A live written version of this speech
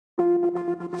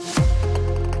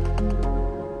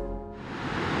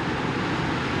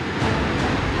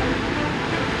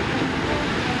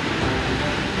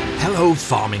Hello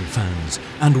farming fans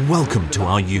and welcome to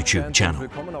our YouTube channel.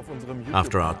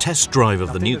 After our test drive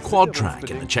of the new quad track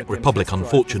in the Czech Republic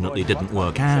unfortunately didn't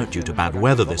work out due to bad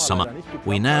weather this summer,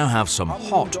 we now have some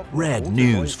hot, red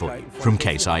news for you from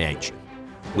Case IH.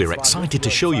 We're excited to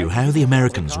show you how the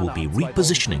Americans will be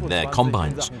repositioning their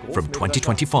combines from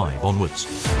 2025 onwards.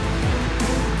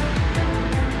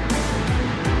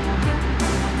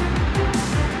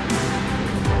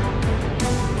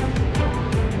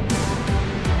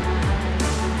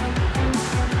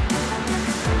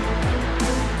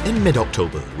 In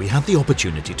mid-October, we had the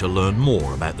opportunity to learn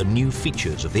more about the new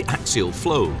features of the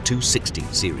AxialFlow 260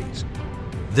 series.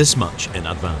 This much in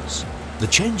advance. The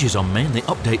changes are mainly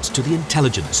updates to the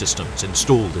intelligence systems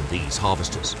installed in these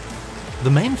harvesters.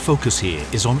 The main focus here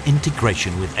is on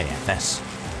integration with AFS.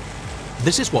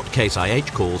 This is what Case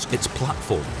IH calls its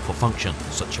platform for functions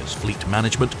such as fleet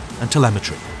management and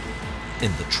telemetry.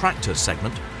 In the tractor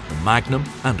segment, the Magnum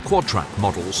and Quad-Track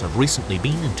models have recently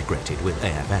been integrated with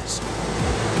AFS.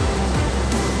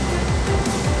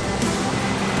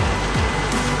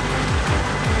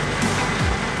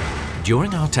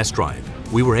 During our test drive,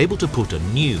 we were able to put a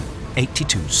new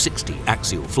 8260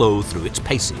 AxialFlow through its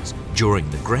paces during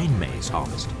the grain maize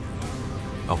harvest.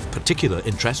 Of particular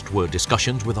interest were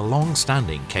discussions with a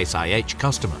long-standing Case IH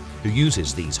customer who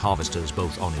uses these harvesters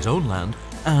both on his own land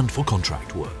and for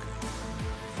contract work.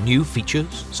 New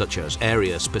features such as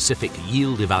area-specific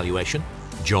yield evaluation,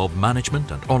 job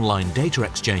management and online data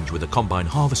exchange with a combine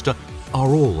harvester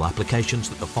are all applications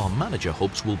that the farm manager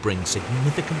hopes will bring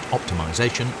significant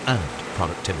optimization and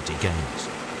productivity gains.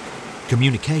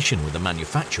 Communication with the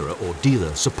manufacturer or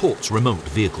dealer supports remote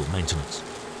vehicle maintenance.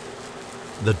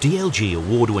 The DLG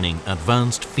award-winning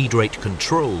Advanced Feed Rate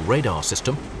Control radar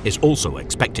system is also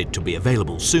expected to be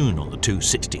available soon on the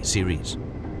 260 series.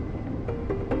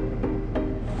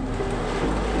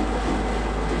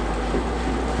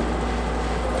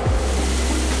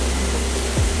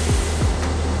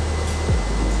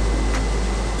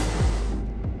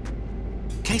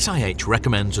 Case IH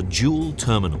recommends a dual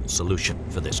terminal solution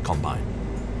for this combine.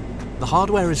 The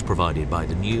hardware is provided by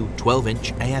the new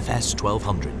 12-inch AFS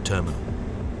 1200 terminal.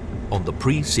 On the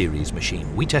pre-series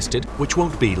machine we tested, which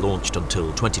won't be launched until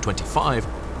 2025,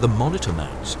 the monitor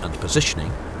mounts and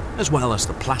positioning, as well as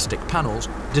the plastic panels,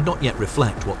 did not yet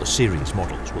reflect what the series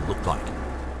models will look like.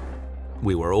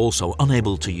 We were also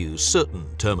unable to use certain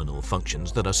terminal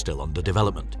functions that are still under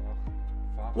development.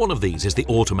 One of these is the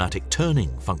automatic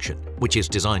turning function, which is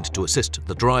designed to assist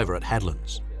the driver at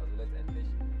headlands.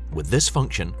 With this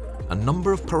function, a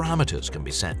number of parameters can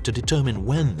be set to determine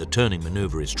when the turning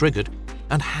maneuver is triggered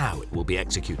and how it will be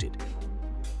executed.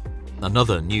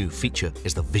 Another new feature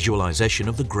is the visualization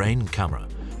of the grain camera,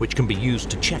 which can be used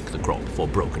to check the crop for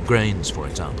broken grains, for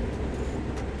example.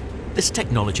 This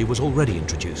technology was already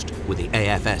introduced with the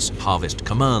AFS Harvest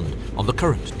Command on the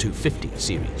current 250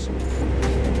 series.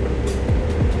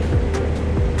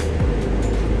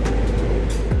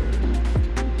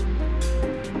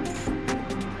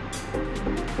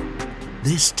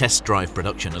 This test drive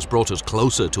production has brought us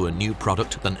closer to a new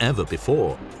product than ever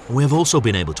before. We have also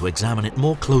been able to examine it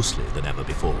more closely than ever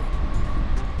before.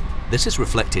 This is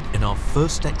reflected in our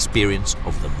first experience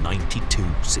of the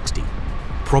 9260,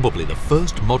 probably the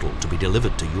first model to be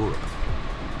delivered to Europe.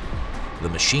 The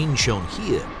machine shown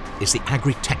here is the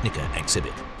Agritechnica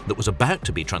exhibit that was about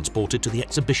to be transported to the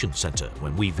exhibition centre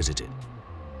when we visited.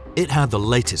 It had the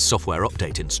latest software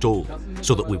update installed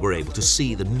so that we were able to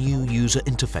see the new user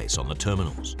interface on the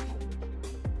terminals.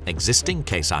 Existing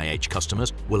Case IH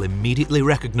customers will immediately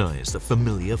recognize the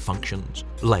familiar functions,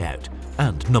 layout,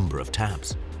 and number of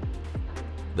tabs.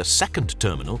 The second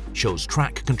terminal shows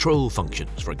track control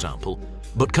functions, for example,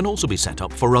 but can also be set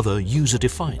up for other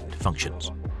user-defined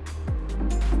functions.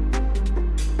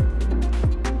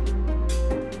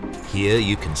 Here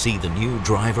you can see the new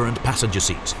driver and passenger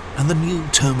seats and the new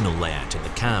terminal layout in the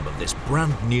cab of this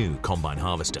brand new combine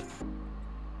harvester.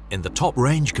 In the top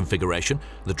range configuration,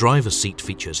 the driver's seat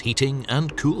features heating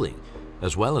and cooling,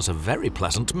 as well as a very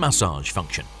pleasant massage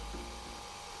function.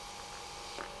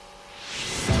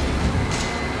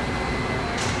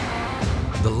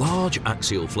 The large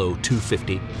AxialFlow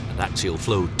 250 and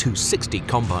AxialFlow 260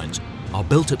 combines are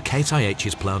built at Case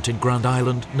IH's plant in Grand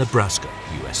Island, Nebraska,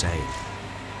 USA.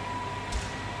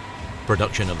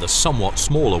 Production of the somewhat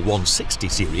smaller 160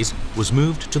 series was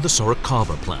moved to the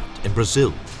Sorocaba plant in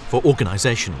Brazil for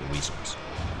organizational reasons.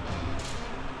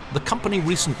 The company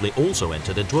recently also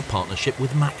entered into a partnership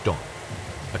with MacDon,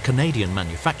 a Canadian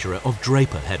manufacturer of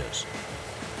draper headers.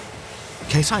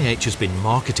 Case IH has been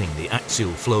marketing the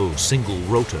AxialFlow single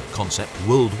rotor concept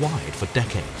worldwide for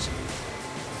decades.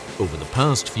 Over the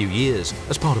past few years,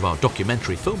 as part of our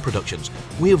documentary film productions,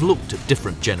 we have looked at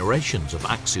different generations of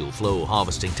AxialFlow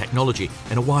harvesting technology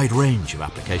in a wide range of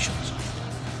applications.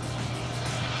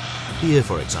 Here,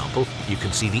 for example, you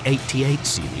can see the 88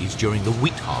 series during the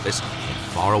wheat harvest in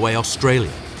faraway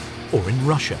Australia or in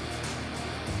Russia.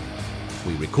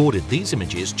 We recorded these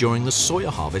images during the soya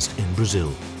harvest in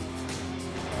Brazil.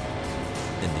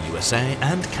 In the USA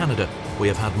and Canada, we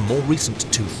have had more recent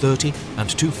 230 and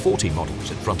 240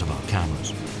 models in front of our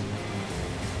cameras.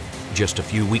 Just a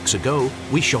few weeks ago,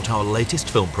 we shot our latest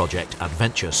film project,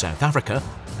 Adventure South Africa,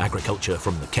 agriculture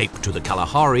from the Cape to the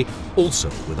Kalahari, also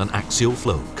with an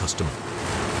AxialFlow customer.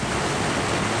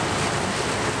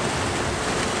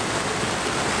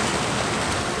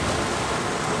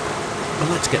 But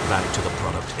let's get back to the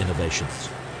product innovations.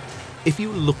 If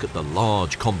you look at the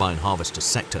large combine harvester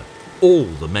sector, all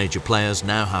the major players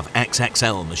now have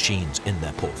XXL machines in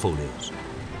their portfolios.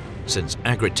 Since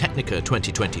Agritechnica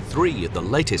 2023 at the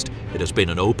latest, it has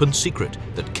been an open secret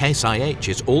that Case IH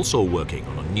is also working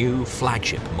on a new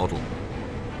flagship model.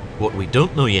 What we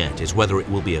don't know yet is whether it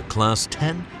will be a Class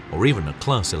 10 or even a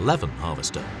Class 11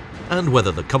 harvester, and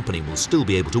whether the company will still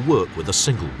be able to work with a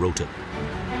single rotor.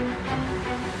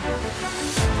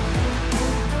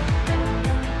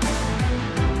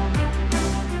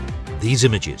 These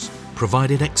images,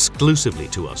 provided exclusively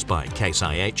to us by Case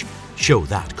IH, show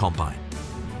that combine.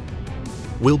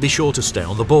 We'll be sure to stay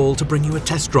on the ball to bring you a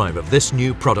test drive of this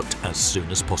new product as soon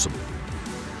as possible.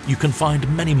 You can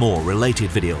find many more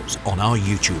related videos on our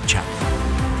YouTube channel.